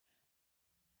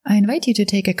I invite you to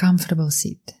take a comfortable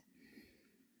seat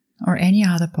or any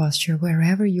other posture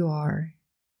wherever you are.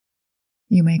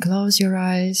 You may close your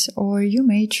eyes or you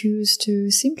may choose to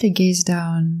simply gaze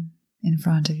down in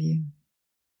front of you.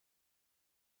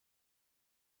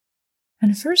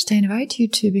 And first, I invite you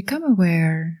to become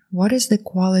aware what is the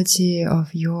quality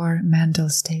of your mental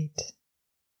state.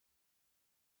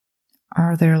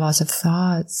 Are there lots of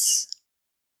thoughts?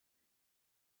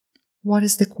 What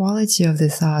is the quality of the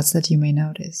thoughts that you may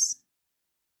notice?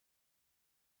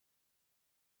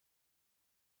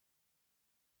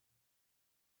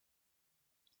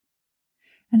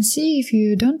 And see if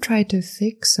you don't try to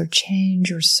fix or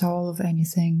change or solve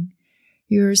anything.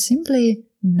 You're simply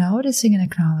noticing and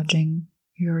acknowledging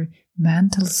your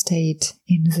mental state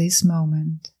in this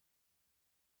moment.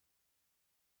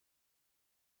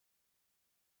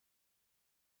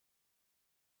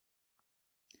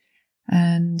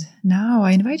 And now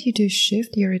I invite you to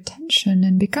shift your attention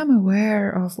and become aware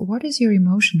of what is your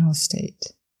emotional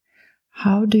state.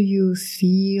 How do you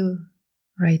feel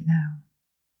right now?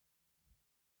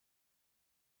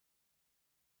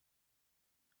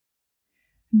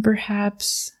 And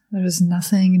perhaps there is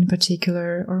nothing in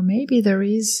particular, or maybe there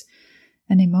is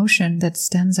an emotion that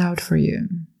stands out for you.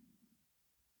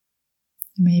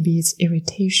 Maybe it's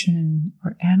irritation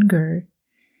or anger,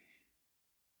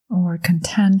 or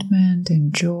contentment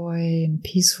and joy and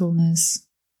peacefulness.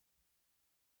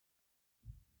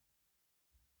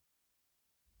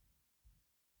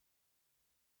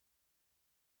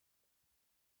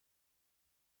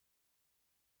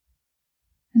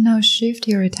 And now shift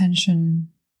your attention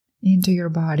into your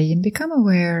body and become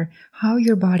aware how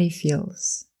your body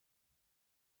feels.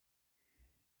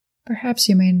 Perhaps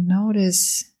you may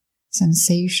notice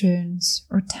sensations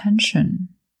or tension,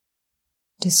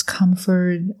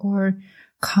 discomfort or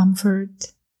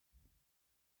comfort,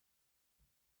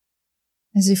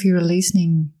 as if you're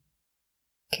listening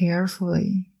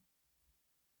carefully.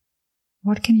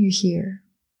 What can you hear?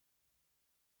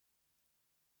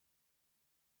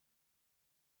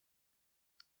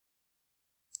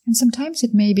 And sometimes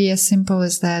it may be as simple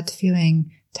as that,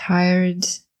 feeling tired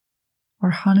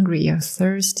or hungry or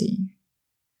thirsty.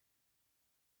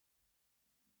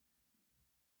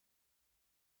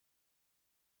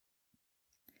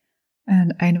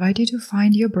 And I invite you to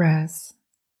find your breath.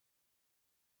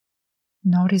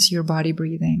 Notice your body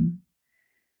breathing.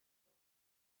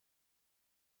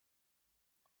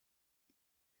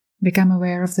 Become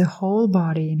aware of the whole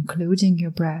body, including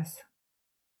your breath.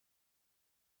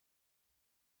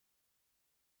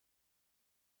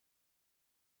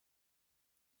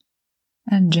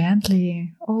 And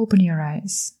gently open your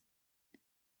eyes.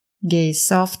 Gaze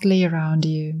softly around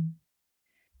you.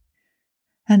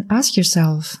 And ask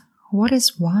yourself, what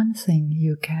is one thing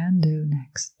you can do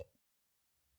next?